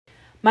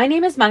My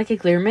name is Monica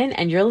Gleerman,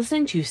 and you're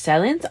listening to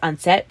Silence on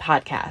Set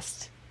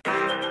podcast.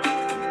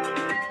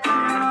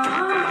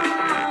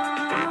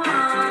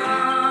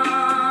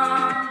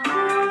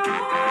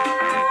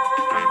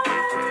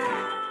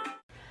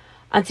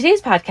 On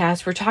today's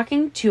podcast, we're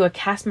talking to a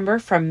cast member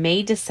from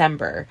May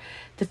December.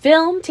 The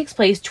film takes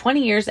place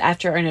 20 years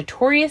after a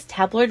notorious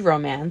tabloid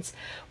romance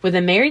with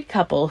a married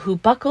couple who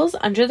buckles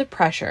under the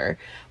pressure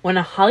when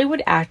a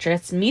Hollywood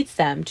actress meets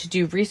them to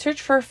do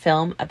research for a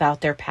film about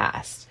their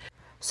past.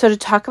 So to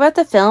talk about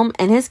the film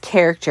and his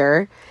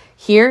character,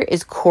 here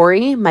is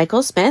Cory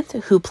Michael Smith,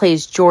 who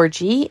plays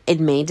Georgie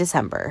in May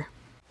December.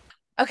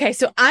 Okay,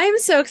 so I'm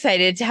so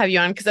excited to have you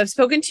on because I've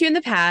spoken to you in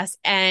the past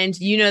and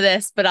you know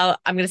this, but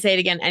I'm going to say it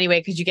again anyway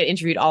because you get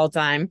interviewed all the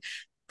time.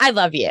 I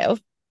love you.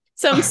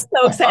 So I'm so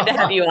excited to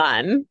have you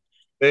on.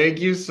 Thank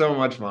you so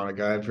much,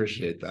 Monica. I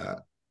appreciate that.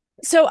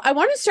 So I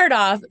want to start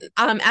off,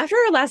 after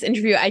our last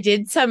interview, I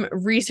did some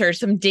research,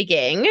 some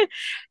digging,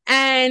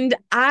 and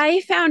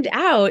I found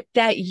out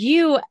that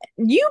you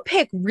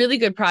pick really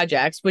good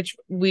projects, which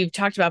we've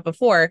talked about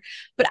before,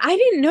 but I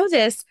didn't know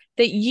this,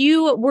 that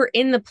you were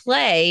in the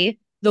play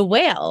The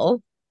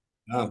Whale.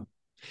 Oh,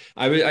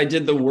 I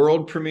did the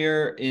world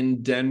premiere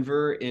in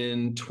Denver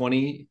in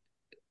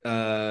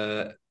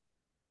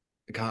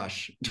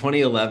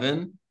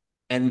 2011,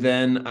 and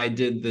then I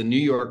did the New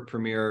York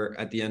premiere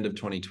at the end of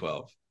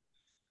 2012.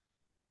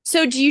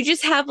 So do you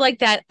just have like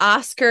that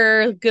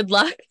Oscar good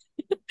luck?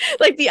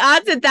 Like the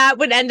odds that that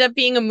would end up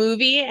being a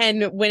movie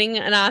and winning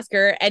an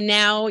Oscar, and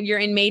now you're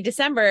in May,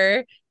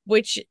 December,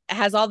 which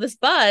has all this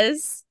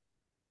buzz.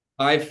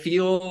 I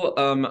feel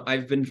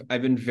I've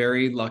been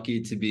very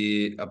lucky to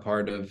be a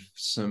part of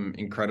some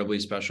incredibly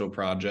special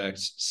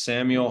projects.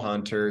 Samuel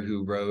Hunter,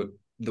 who wrote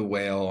The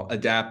Whale,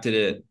 adapted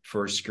it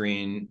for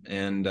screen,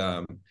 and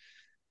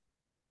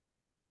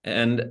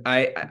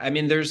I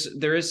mean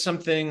there is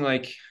something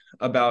like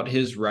about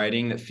his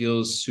writing that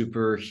feels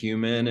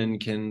superhuman and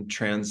can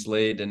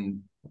translate,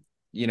 and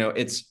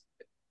it's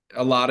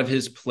a lot of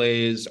his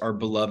plays are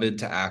beloved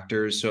to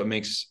actors, so it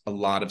makes a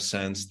lot of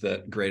sense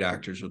that great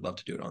actors would love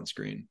to do it on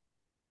screen.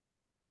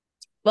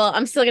 Well,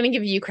 I'm still going to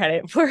give you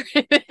credit for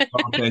it.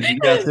 Oh, thank you.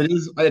 Yes, it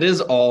is. It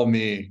is all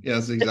me.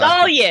 Yes, It's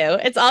all exactly. you.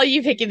 It's all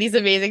you picking these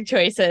amazing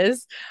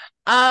choices.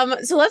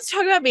 So let's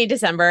talk about May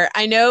December.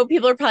 I know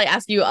people are probably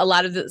asking you a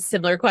lot of the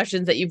similar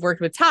questions that you've worked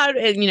with Todd,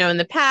 in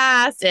the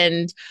past,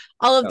 and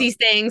all of Oh, these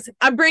things.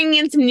 I'm bringing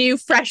in some new,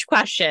 fresh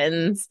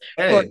questions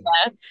for hey, you.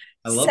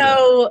 I love that.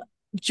 So,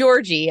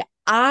 Georgie,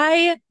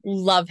 I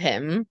love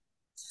him.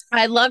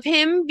 I love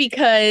him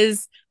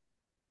because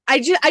I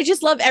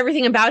just love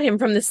everything about him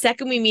from the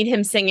second we meet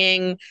him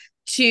singing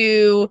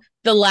to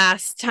the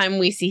last time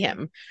we see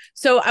him.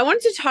 So I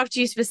wanted to talk to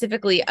you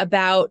specifically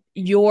about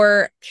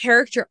your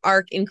character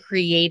arc in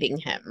creating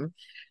him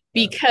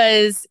Yeah.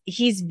 because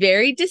he's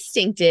very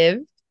distinctive,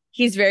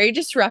 he's very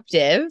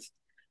disruptive,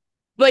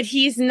 but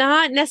he's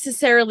not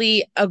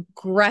necessarily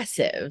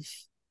aggressive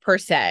per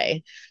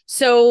se.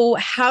 So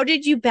how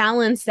did you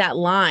balance that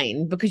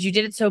line? Because you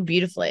did it so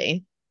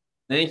beautifully.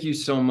 Thank you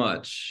so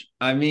much.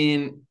 I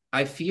mean,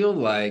 I feel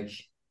like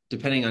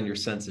depending on your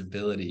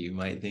sensibility, you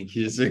might think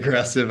he's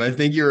aggressive. I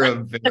think you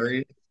have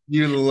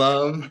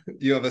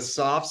a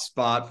soft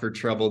spot for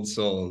troubled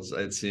souls,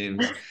 it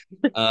seems.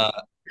 Uh,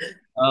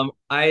 um,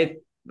 I,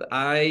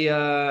 I,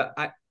 uh,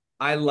 I,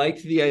 I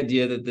liked the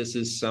idea that this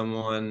is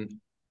someone,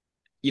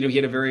 he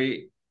had a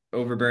very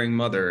overbearing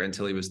mother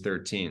until he was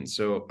 13.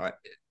 So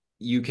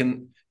you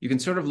can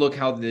sort of look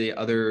how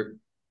her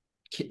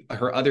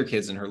other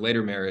kids in her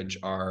later marriage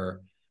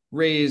are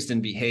raised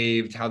and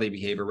behaved, how they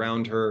behave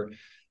around her,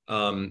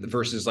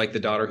 versus like the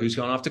daughter who's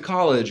gone off to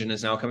college and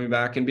is now coming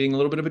back and being a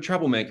little bit of a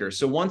troublemaker.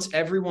 So once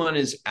everyone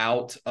is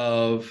out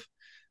of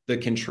the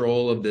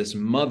control of this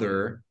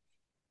mother,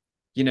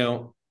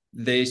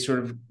 they sort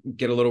of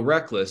get a little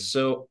reckless.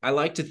 So I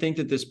like to think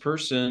that this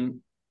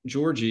person,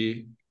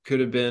 Georgie, could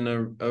have been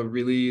a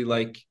really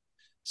like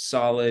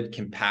solid,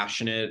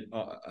 compassionate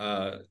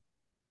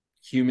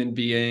human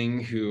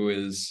being who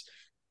is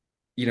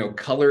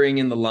coloring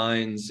in the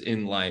lines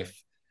in life.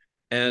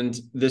 And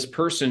this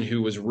person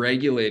who was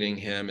regulating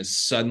him is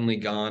suddenly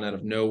gone out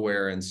of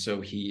nowhere. And so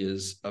he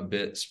is a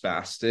bit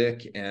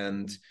spastic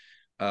and,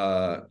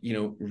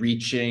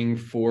 reaching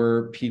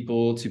for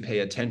people to pay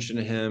attention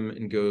to him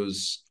and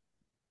goes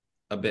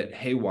a bit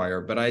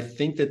haywire. But I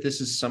think that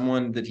this is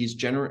someone that he's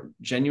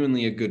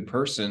genuinely a good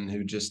person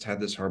who just had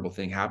this horrible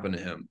thing happen to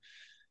him.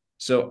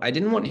 So I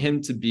didn't want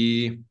him to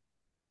be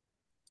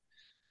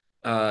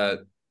uh,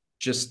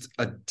 just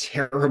a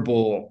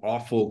terrible,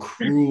 awful,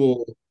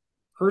 cruel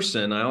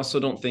person. I also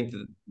don't think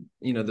that,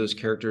 those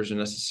characters are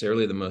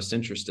necessarily the most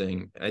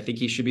interesting. I think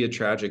he should be a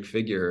tragic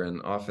figure,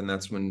 and often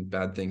that's when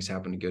bad things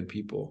happen to good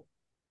people.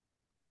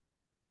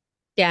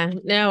 Yeah,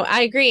 no,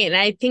 I agree. And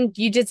I think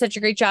you did such a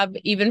great job,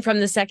 even from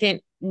the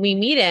second we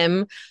meet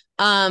him,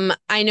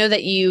 I know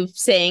that you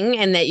sing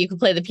and that you can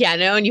play the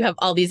piano and you have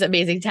all these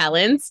amazing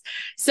talents.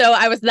 So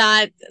I was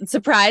not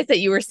surprised that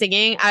you were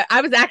singing.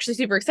 I was actually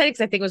super excited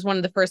because I think it was one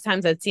of the first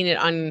times I'd seen it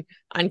on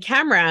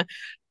camera.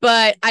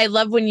 But I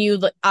love when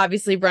you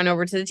obviously run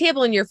over to the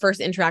table in your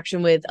first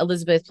interaction with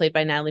Elizabeth, played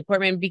by Natalie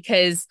Portman,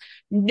 because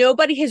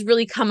nobody has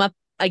really come up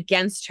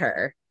against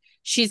her.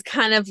 She's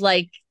kind of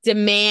like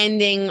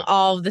demanding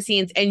all of the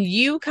scenes, and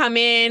you come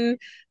in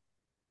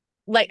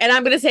like, and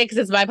I'm gonna say because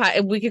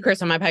it's we could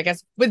curse on my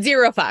podcast with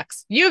zero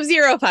fucks. You have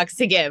zero fucks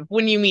to give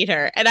when you meet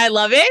her, and I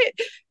love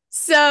it.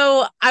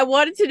 So I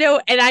wanted to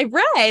know, and I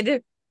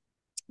read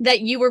that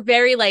you were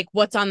very like,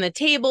 what's on the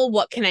table?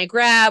 What can I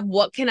grab?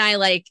 What can I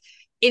like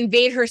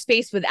invade her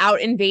space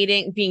without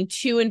invading, being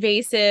too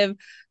invasive? Yeah.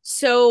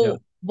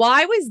 So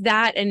why was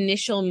that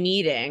initial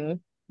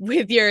meeting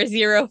with your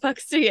zero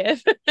fucks to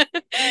give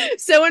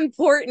so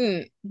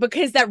important?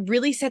 Because that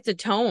really sets a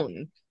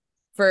tone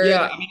for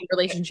Yeah, the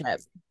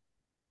relationship.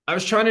 I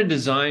was trying to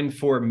design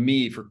for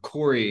me, for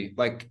Cory.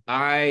 Like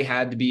I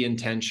had to be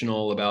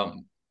intentional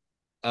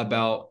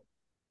about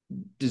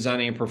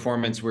designing a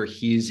performance where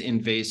he's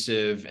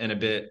invasive and a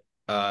bit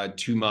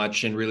too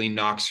much and really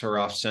knocks her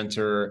off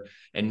center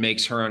and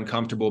makes her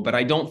uncomfortable. But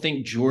I don't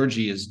think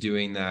Georgie is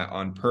doing that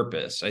on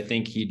purpose. I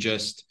think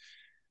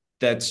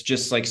that's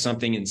just like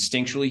something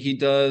instinctually he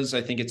does.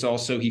 I think it's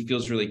also he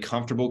feels really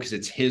comfortable because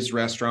it's his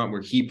restaurant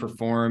where he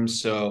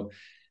performs. So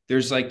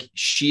there's like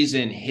she's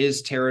in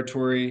his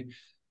territory.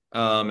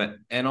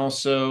 And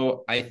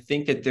also I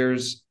think that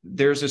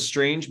there's a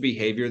strange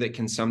behavior that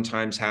can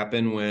sometimes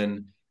happen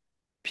when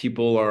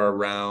people are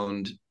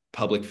around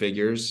public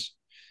figures.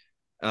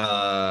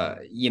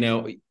 You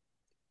know,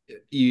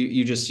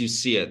 you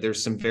see it.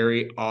 There's some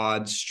very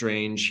odd,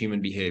 strange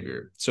human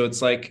behavior. So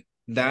it's like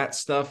that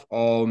stuff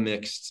all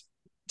mixed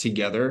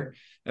together.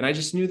 And I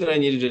just knew that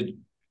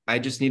I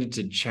just needed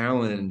to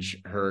challenge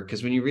her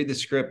because when you read the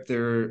script,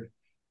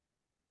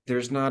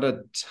 there's not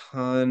a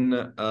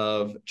ton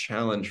of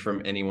challenge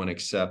from anyone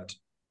except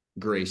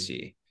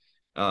Gracie.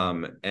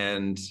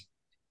 And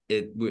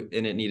it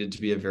needed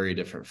to be a very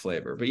different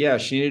flavor. But yeah,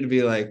 she needed to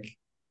be like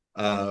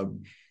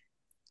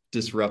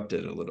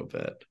disrupted a little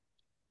bit.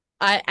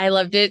 I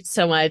loved it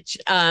so much.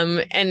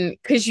 And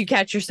because you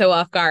catch her so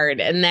off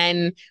guard, and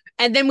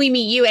then we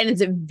meet you, and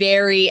it's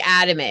very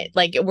adamant.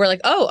 Like we're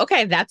like, oh,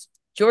 okay, that's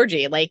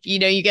Georgie. Like you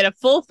get a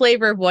full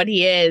flavor of what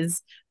he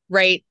is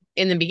right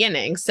in the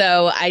beginning.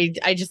 So I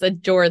just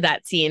adore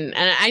that scene,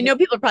 and I know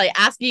people are probably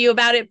asking you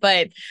about it,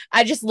 but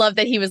I just love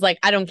that he was like,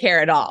 I don't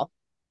care at all.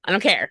 I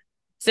don't care.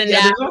 So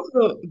Yeah,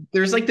 now,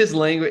 there's like this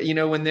language,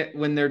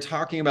 when they're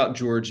talking about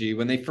Georgie,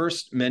 when they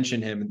first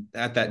mention him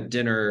at that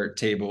dinner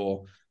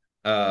table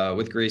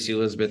with Gracie,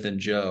 Elizabeth, and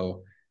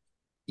Joe,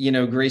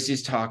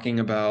 Gracie's talking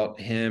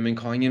about him and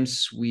calling him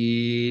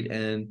sweet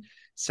and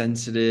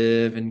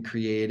sensitive and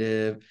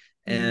creative.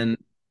 And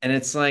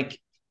it's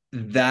like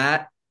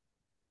that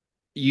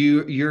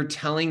you're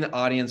telling the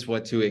audience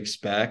what to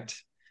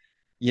expect,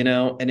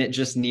 and it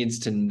just needs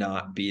to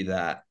not be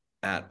that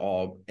at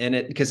all. And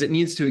because it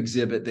needs to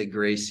exhibit that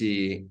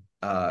Gracie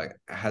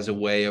has a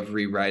way of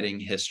rewriting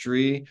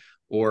history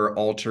or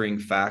altering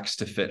facts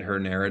to fit her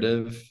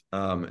narrative.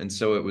 And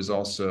so it was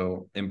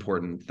also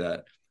important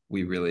that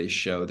we really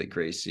show that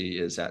Gracie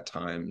is at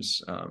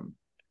times,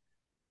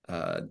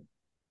 uh,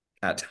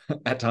 at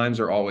at times,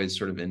 or always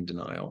sort of in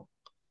denial.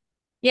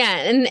 yeah,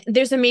 and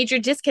there's a major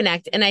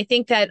disconnect. And I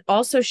think that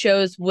also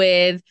shows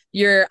with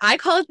I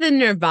call it the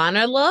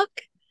Nirvana look,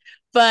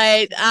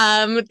 but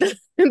the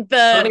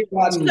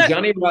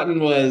Johnny Rotten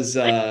was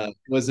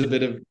a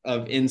bit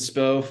of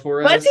inspo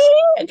for was us.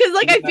 he? Because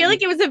like I Yeah, feel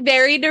like it was a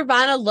very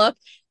Nirvana look,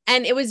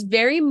 and it was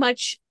very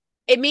much.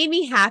 It made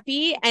me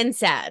happy and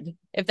sad,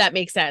 if that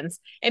makes sense.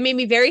 It made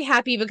me very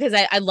happy because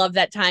I love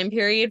that time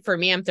period. For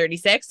me, I'm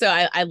 36, so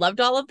I loved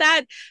all of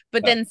that.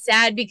 But then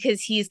sad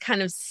because he's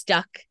kind of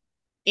stuck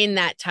in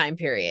that time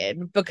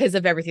period because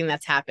of everything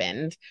that's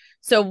happened.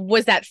 So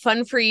was that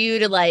fun for you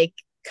to like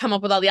come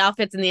up with all the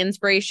outfits and the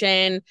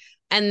inspiration?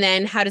 And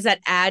then how does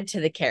that add to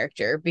the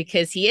character?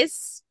 Because he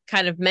is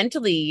kind of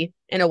mentally,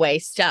 in a way,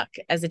 stuck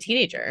as a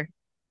teenager.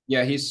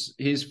 Yeah,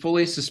 he's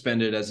fully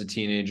suspended as a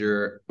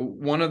teenager.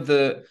 One of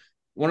the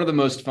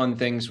most fun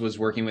things was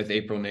working with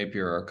April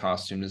Napier, our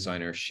costume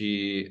designer.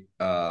 She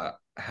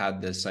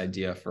had this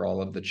idea for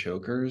all of the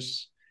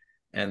chokers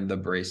and the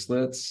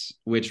bracelets,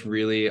 which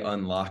really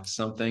unlocked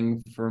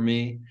something for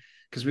me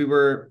because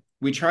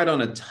we tried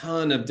on a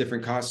ton of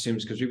different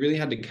costumes because we really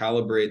had to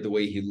calibrate the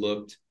way he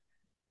looked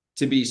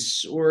to be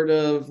sort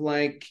of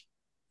like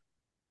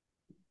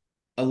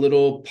a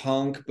little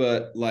punk,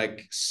 but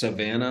like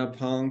Savannah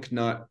punk,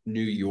 not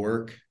New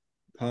York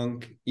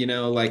punk.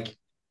 Like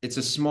it's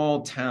a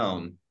small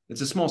town,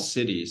 it's a small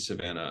city,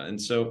 Savannah.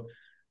 And so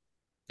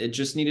it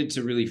just needed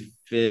to really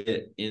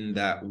fit in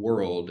that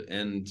world.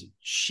 And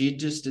she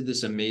just did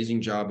this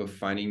amazing job of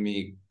finding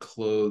me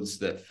clothes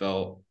that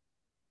felt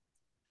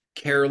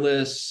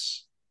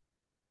careless,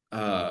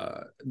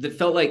 that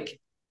felt like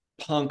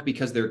punk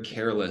because they're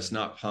careless,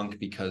 not punk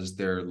because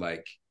they're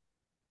like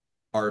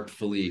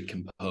artfully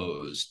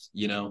composed,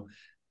 you know?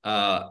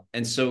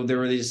 And so there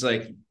were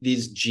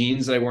these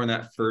jeans that I wore in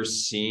that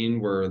first scene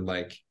were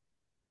like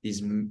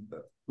these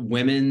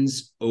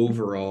women's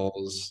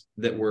overalls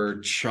that were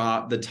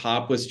chopped. The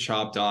top was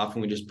chopped off,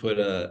 and we just put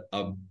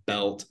a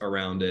belt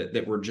around it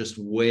that were just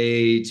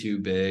way too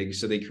big.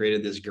 So they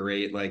created this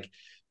great, like,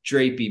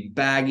 drapey,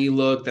 baggy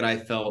look that I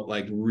felt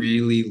like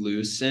really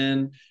loose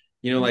in.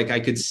 You know, like I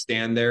could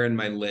stand there and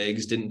my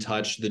legs didn't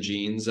touch the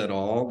jeans at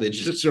all. They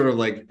just sort of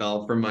like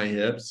fell from my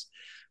hips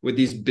with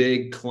these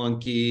big,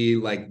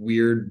 clunky, like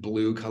weird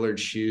blue colored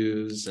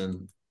shoes.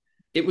 And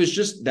it was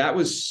just that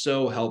was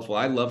so helpful.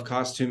 I love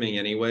costuming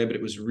anyway, but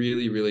it was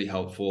really, really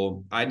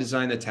helpful. I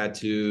designed the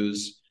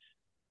tattoos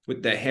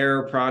with the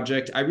hair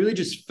project. I really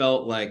just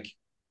felt like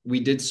we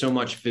did so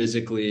much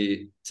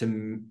physically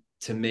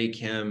to make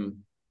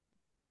him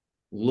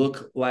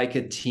look like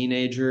a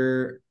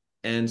teenager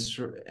and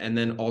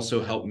then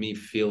also help me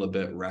feel a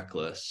bit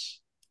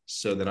reckless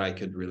so that I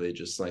could really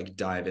just like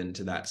dive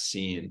into that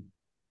scene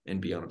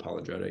and be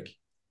unapologetic.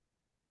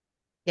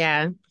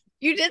 Yeah.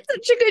 You did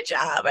such a good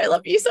job. I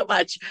love you so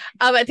much.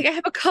 I think I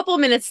have a couple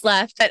minutes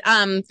left, but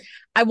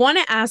I want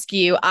to ask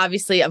you,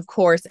 obviously, of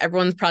course,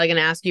 everyone's probably going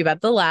to ask you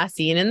about the last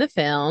scene in the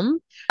film.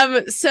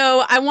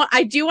 So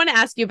I do want to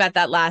ask you about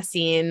that last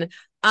scene.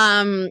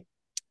 Not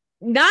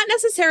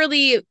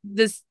necessarily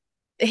this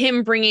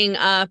him bringing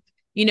up,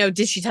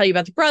 did she tell you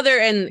about the brother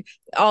and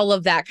all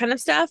of that kind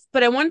of stuff,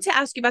 but I wanted to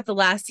ask you about the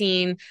last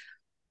scene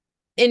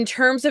in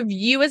terms of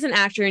you as an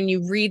actor, and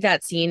you read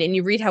that scene and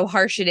you read how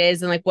harsh it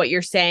is and like what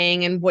you're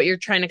saying and what you're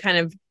trying to kind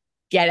of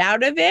get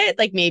out of it,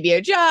 like maybe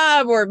a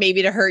job or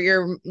maybe to hurt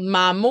your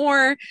mom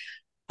more.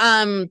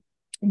 Um,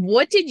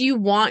 what did you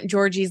want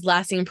Georgie's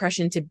lasting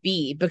impression to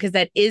be? Because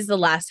that is the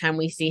last time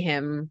we see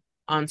him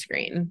on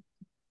screen.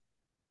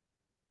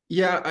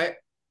 Yeah,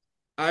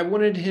 I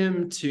wanted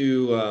him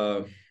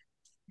to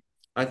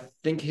I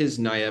think his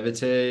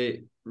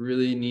naivete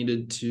really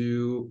needed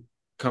to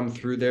come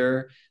through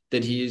there,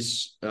 that he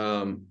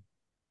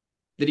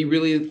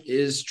really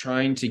is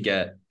trying to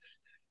get.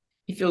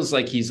 He feels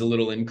like he's a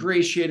little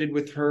ingratiated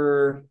with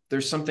her.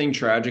 There's something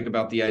tragic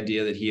about the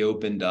idea that he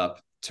opened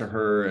up to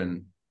her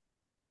and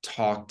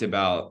talked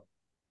about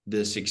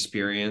this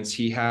experience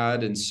he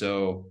had. And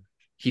so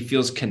he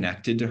feels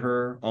connected to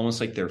her,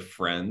 almost like they're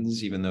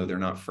friends, even though they're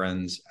not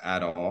friends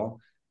at all.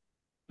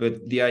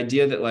 But the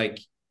idea that like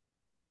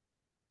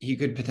he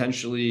could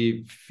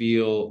potentially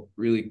feel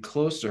really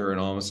close to her and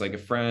almost like a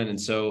friend. And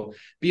so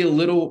be a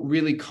little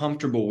really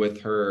comfortable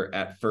with her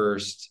at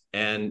first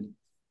and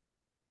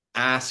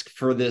ask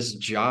for this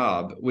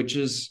job, which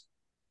is,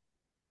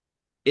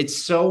 it's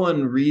so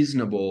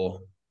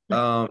unreasonable.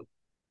 Um,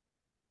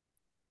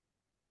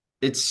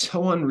 it's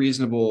so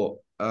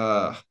unreasonable.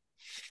 And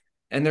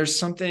there's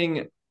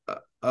something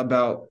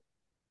about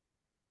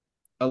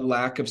a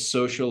lack of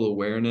social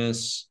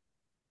awareness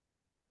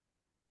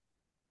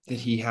that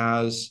he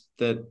has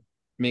that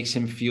makes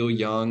him feel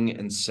young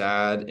and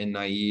sad and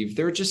naive.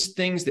 There are just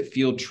things that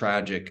feel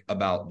tragic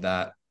about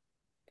that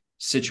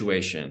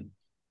situation.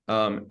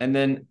 And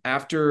then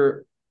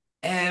after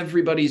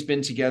everybody's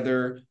been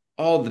together,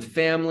 all the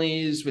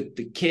families with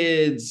the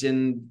kids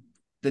and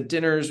the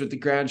dinners with the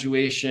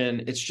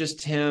graduation, it's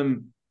just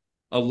him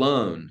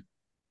alone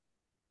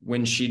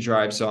when she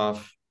drives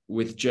off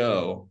with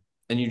Joe.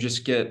 And you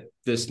just get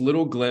this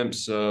little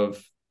glimpse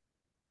of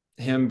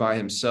him by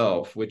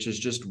himself, which is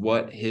just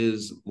what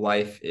his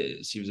life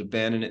is. He was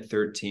abandoned at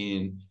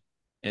 13,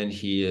 and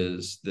he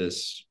is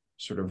this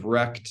sort of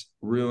wrecked,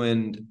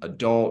 ruined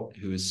adult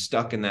who is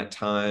stuck in that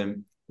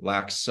time,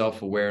 lacks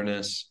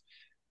self-awareness,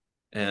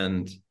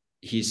 and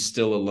he's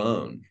still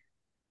alone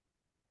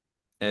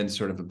and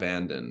sort of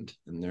abandoned.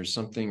 And there's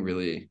something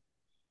really,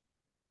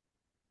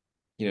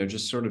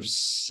 just sort of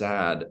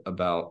sad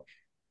about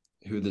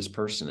who this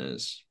person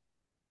is.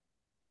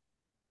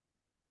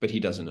 But he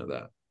doesn't know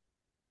that.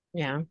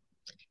 Yeah.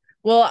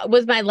 Well,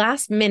 with my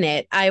last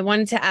minute, I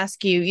wanted to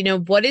ask you,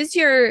 what is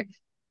your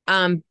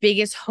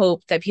biggest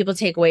hope that people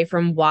take away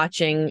from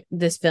watching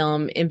this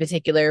film in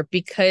particular,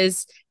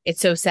 because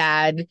it's so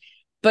sad,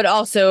 but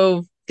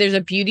also there's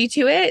a beauty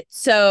to it.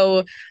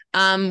 So,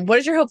 what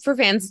is your hope for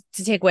fans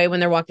to take away when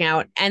they're walking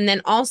out? And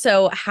then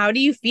also, how do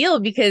you feel?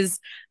 Because,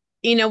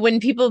 when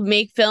people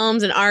make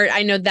films and art,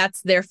 I know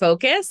that's their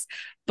focus,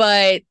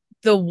 but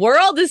the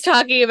world is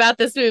talking about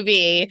this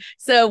movie.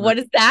 So what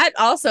does that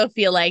also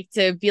feel like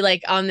to be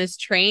like on this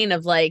train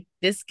of like,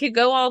 this could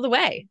go all the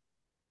way?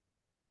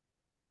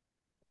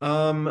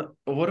 What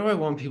do I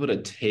want people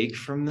to take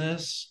from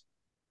this?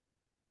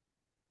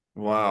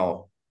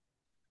 Wow.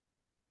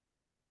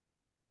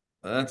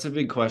 That's a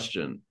big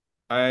question.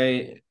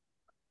 I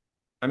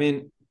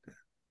mean,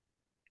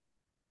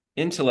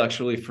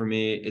 intellectually for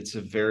me, it's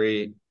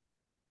an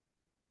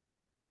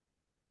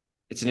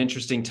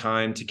interesting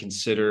time to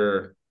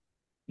consider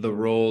the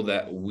role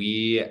that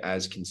we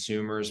as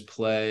consumers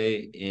play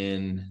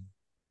in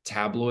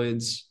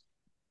tabloids,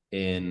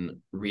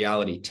 in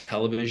reality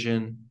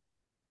television,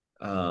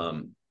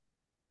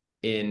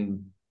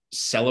 in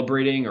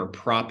celebrating or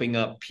propping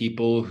up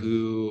people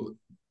who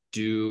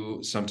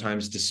do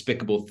sometimes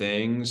despicable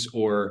things,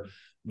 or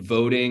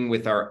voting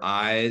with our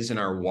eyes and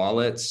our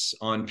wallets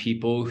on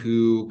people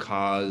who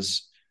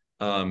cause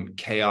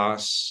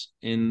chaos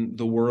in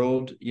the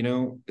world,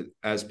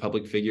 as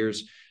public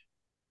figures.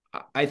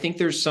 I think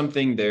there's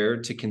something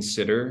there to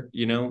consider.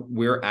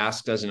 We're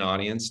asked as an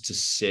audience to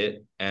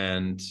sit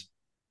and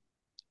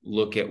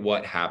look at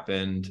what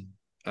happened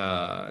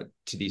to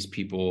these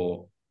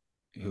people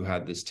who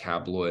had this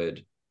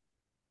tabloid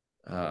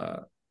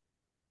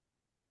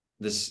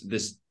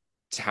this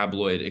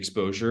tabloid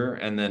exposure,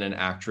 and then an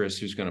actress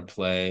who's going to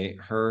play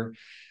her.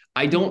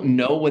 I don't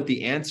know what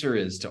the answer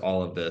is to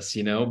all of this,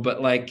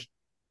 but like,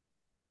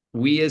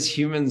 we as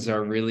humans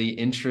are really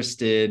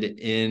interested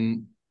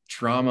in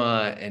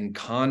trauma and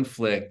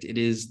conflict. It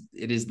is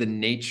the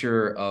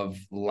nature of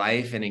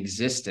life and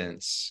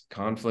existence,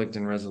 conflict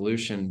and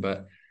resolution.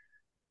 But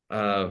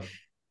I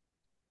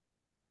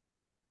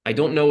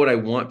don't know what I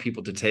want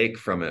people to take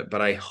from it,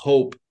 but I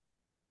hope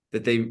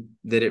that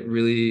it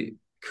really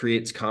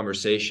creates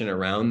conversation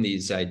around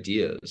these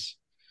ideas.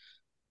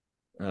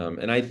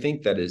 And I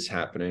think that is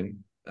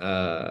happening.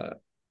 And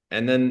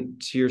then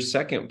to your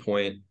second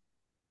point,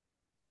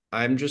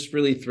 I'm just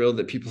really thrilled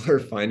that people are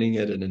finding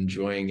it and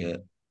enjoying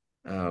it.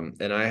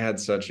 And I had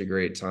such a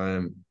great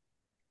time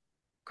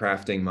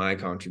crafting my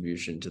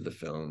contribution to the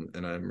film,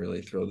 and I'm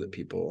really thrilled that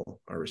people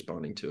are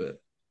responding to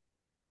it.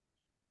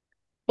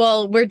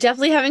 Well, we're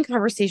definitely having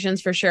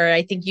conversations for sure.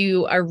 I think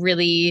you are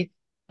really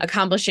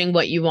accomplishing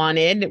what you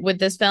wanted with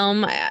this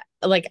film.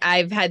 Like,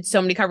 I've had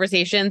so many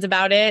conversations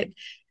about it,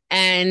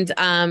 and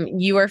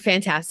you are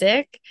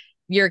fantastic.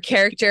 Your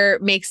character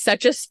makes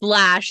such a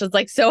splash. It's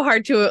like so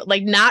hard to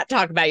like not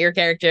talk about your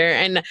character.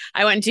 And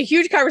I went into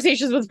huge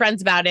conversations with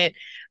friends about it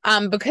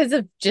because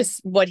of just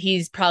what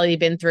he's probably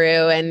been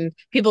through, and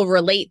people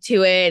relate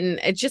to it, and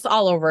it's just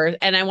all over.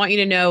 And I want you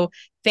to know,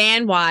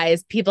 fan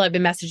wise, people have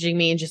been messaging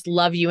me and just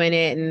love you in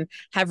it and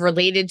have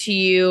related to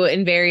you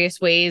in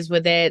various ways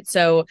with it.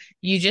 So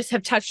you just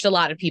have touched a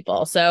lot of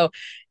people. So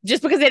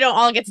just because they don't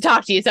all get to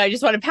talk to you. So I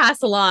just want to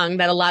pass along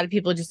that a lot of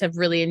people just have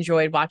really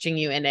enjoyed watching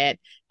you in it.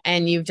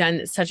 And you've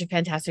done such a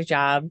fantastic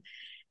job.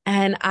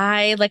 And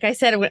like I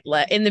said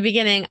in the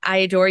beginning, I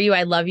adore you.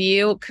 I love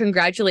you.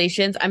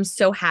 Congratulations. I'm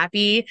so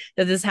happy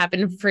that this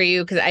happened for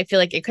you, because I feel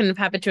like it couldn't have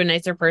happened to a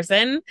nicer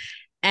person.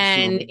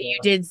 And you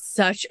did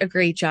such a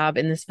great job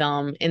in this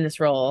film, in this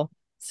role.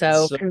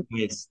 So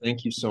nice.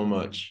 Thank you so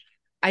much.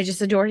 I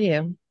just adore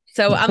you.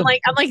 So I'm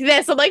like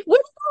this. I'm like, woo,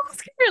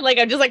 like,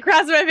 I'm just like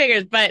crossing my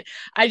fingers, but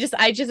I just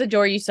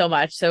adore you so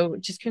much. So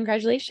just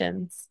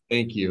congratulations.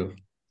 Thank you.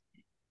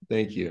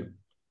 Thank you.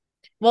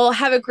 Well,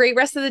 have a great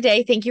rest of the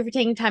day. Thank you for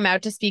taking time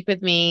out to speak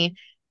with me,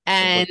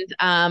 and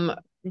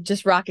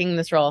just rocking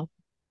this role.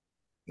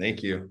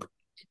 Thank you.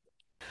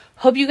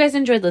 Hope you guys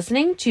enjoyed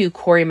listening to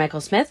Cory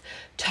Michael Smith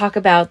talk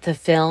about the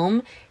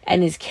film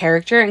and his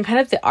character, and kind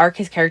of the arc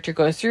his character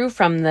goes through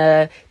from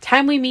the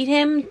time we meet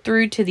him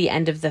through to the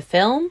end of the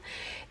film.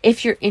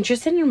 If you're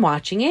interested in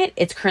watching it,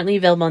 it's currently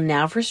available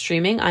now for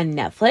streaming on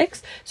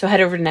Netflix. So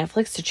head over to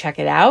Netflix to check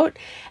it out.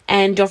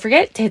 And don't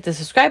forget to hit the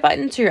subscribe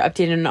button so you're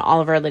updated on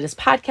all of our latest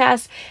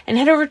podcasts. And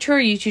head over to our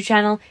YouTube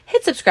channel,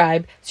 hit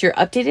subscribe so you're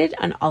updated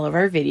on all of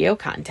our video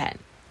content.